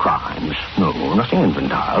perfect crimes. No, nothing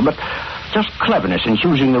infantile, but just cleverness in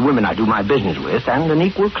choosing the women I do my business with, and an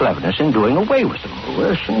equal cleverness in doing away with them.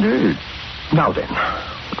 Yes, indeed. Now then,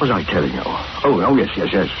 what was I telling you? Oh,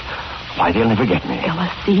 yes. Why, they'll never get me.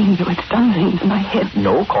 Ella, seeing you, it's done things in my head.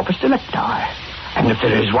 No corpus delicti. And if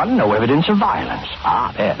there is one, no evidence of violence.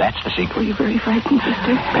 Ah, there, that's the secret. Were you very frightened,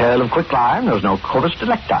 sister? Pearl of quicklime, there's no corpus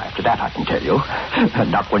delicti. After that, I can tell you.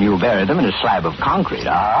 Not when you bury them in a slab of concrete.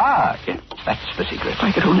 Ah, yes, that's the secret. If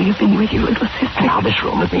I could only have been with you, little sister. Now, this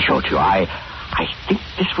room, let me show it to you. I think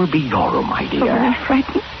this will be your room, my dear. So very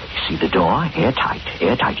frightened. You see the door? Airtight,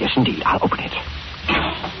 yes, indeed. I'll open it.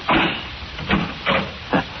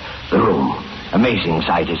 The room. Amazing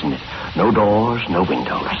sight, isn't it? No doors, no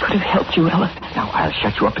windows. I could have helped you, Ella. Now, I'll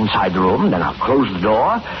shut you up inside the room, then I'll close the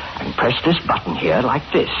door and press this button here like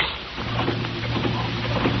this.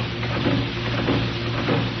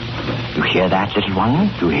 You hear that, little one?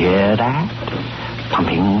 You hear that?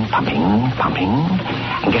 Pumping, pumping, pumping.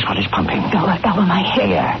 And guess what is pumping? Ella, my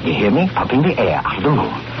hair. Air. You hear me? Pumping the air out of the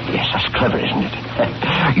room. Yes, that's clever, isn't it?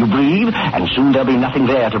 You breathe, and soon there'll be nothing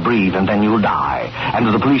there to breathe, and then you'll die. And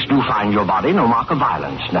if the police do find your body, no mark of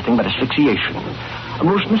violence, nothing but asphyxiation. A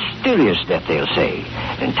most mysterious death, they'll say.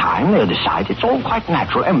 In time, they'll decide it's all quite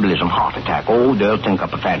natural. Embolism, heart attack. Oh, they'll think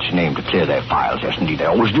up a fancy name to clear their files. Yes, indeed, they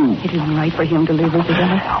always do. It isn't right for him to live, is it,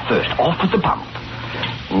 Ella? Now, first, off with the pump.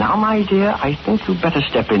 Now, my dear, I think you'd better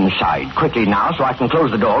step inside. Quickly now, so I can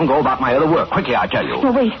close the door and go about my other work. Quickly, I tell you.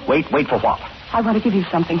 No, wait. Wait for what? I want to give you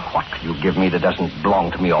something. What can you give me that doesn't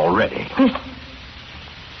belong to me already? This.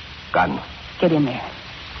 Gun. Get in there.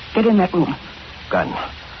 Get in that room. Gun.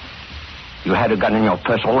 You had a gun in your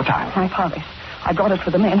purse all the time? My father's. I brought it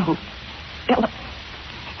for the man who... Ella.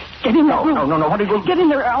 Get in that room. No. What are you going to... Get in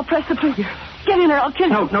there, I'll press the trigger. Get in there, I'll kill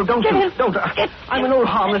you. No, don't. Don't. I'm an old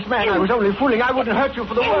harmless man. I was only fooling. I wouldn't hurt you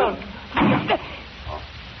for the world.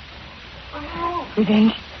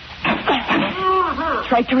 Revenge.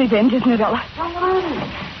 It's right to revenge, isn't it, Ella?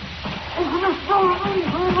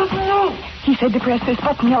 He said to press this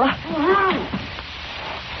button, Ella.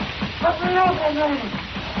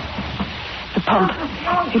 The pump.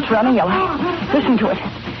 It's running, Ella. Listen to it.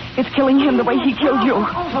 It's killing him the way he killed you.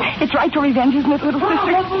 It's right to revenge, isn't it, little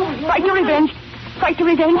sister? Right to revenge. Right to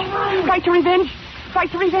revenge. Right to revenge.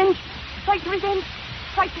 Right to revenge. Right to revenge.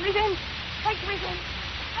 Right to revenge. Right to revenge.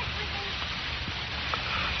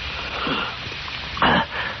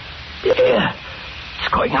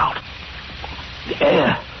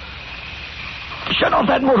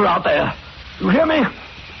 that motor out there. You hear me?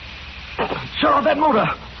 Shut off that motor.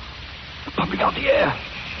 Pumping out the air.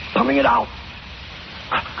 Pumping it out.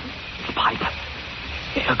 The pipe.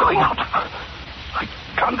 Air going out. I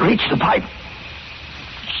can't reach the pipe.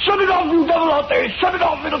 Shut it off, you devil out there. Shut it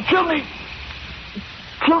off. It'll kill me.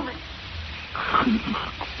 Kill me.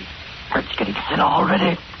 It's getting thinner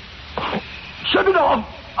already. Shut it off.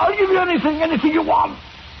 I'll give you anything you want.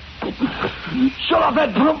 Shut off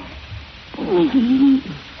that pump.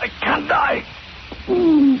 I can't die.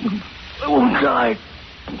 I won't die.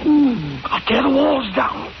 I'll tear the walls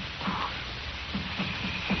down.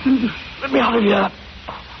 Let me out of here.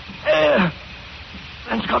 Air.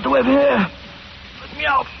 Man's got to have air. Let me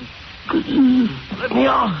out. Let me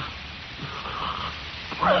out.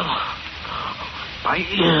 Well, my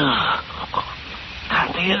ear.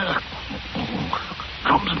 Can't hear.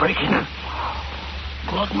 Drums breaking.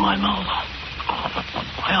 Blood in my mouth.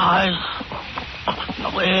 My eyes.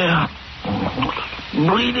 No air.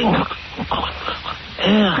 Bleeding.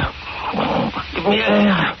 Air. Give me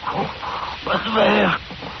air. Breath of air.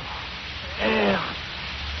 Air.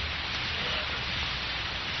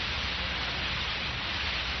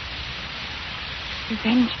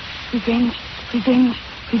 Revenge. Revenge. Revenge.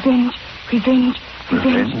 Revenge. Revenge.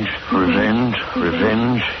 Revenge, revenge,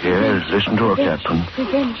 revenge. Yes, listen to her, Captain.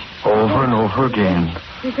 Revenge. Over and over again.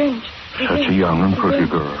 Revenge. Such a young and pretty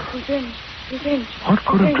girl. Revenge. Revenge. What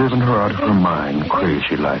could have driven her out of her mind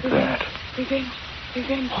crazy like that? Revenge.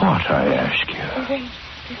 Revenge. What, I ask you? Revenge.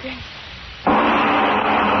 Revenge.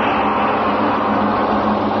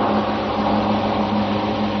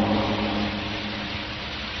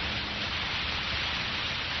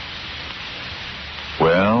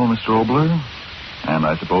 Well, Mr. Obler, and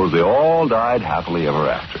I suppose they all died happily ever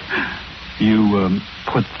after. You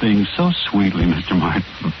put things so sweetly, Mr.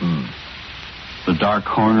 Martin. The dark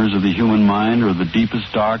corners of the human mind are the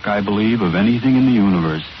deepest dark, I believe, of anything in the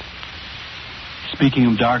universe. Speaking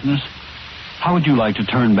of darkness, how would you like to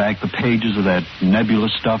turn back the pages of that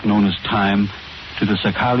nebulous stuff known as time to the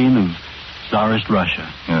Sakhalin of Tsarist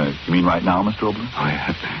Russia? You mean right now, Mr. Obler? Oh,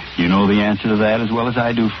 yeah. You know the answer to that as well as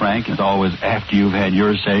I do, Frank. It's always after you've had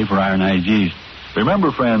your say for ironized yeast.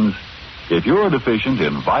 Remember, friends, if you're deficient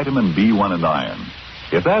in vitamin B1 and iron,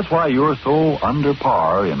 if that's why you're so under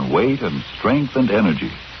par in weight and strength and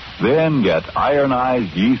energy, then get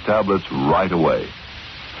ironized yeast tablets right away.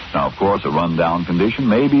 Now, of course, a run-down condition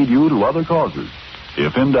may be due to other causes.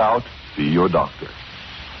 If in doubt, see your doctor.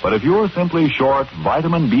 But if you're simply short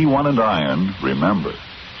vitamin B1 and iron, remember,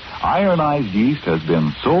 ironized yeast has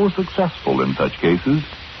been so successful in such cases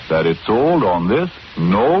that it's sold on this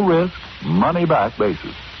no-risk, money-back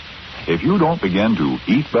basis. If you don't begin to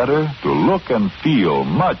eat better, to look and feel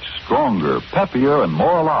much stronger, peppier, and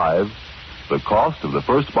more alive, the cost of the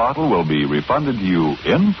first bottle will be refunded to you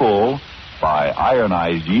in full by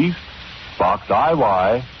Ironized Yeast, Box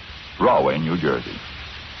IY, Rahway, New Jersey.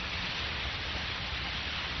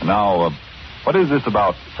 Now, what is this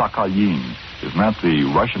about Sakhalin? Isn't that the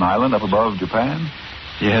Russian island up above Japan?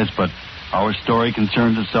 Yes, but our story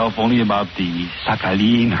concerns itself only about the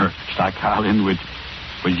Sakhalin, or Sakhalin, which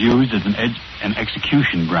was used as an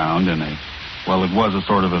execution ground and it was a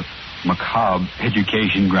sort of a macabre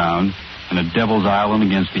education ground and a devil's island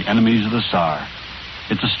against the enemies of the Tsar.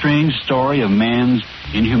 It's a strange story of man's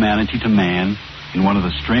inhumanity to man in one of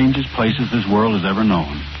the strangest places this world has ever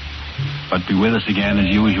known. But be with us again,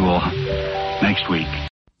 as usual, next week.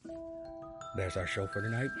 That's our show for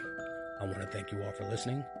tonight. I want to thank you all for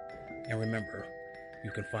listening. And remember,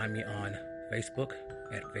 you can find me on Facebook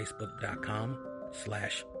at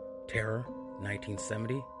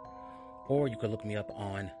facebook.com/terror1970. Or you can look me up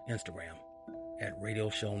on Instagram at Radio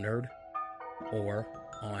Show Nerd or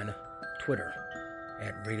on Twitter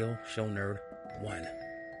at Radio Show Nerd 1.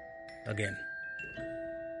 Again,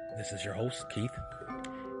 this is your host, Keith,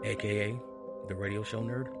 a.k.a. The Radio Show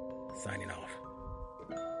Nerd, signing off.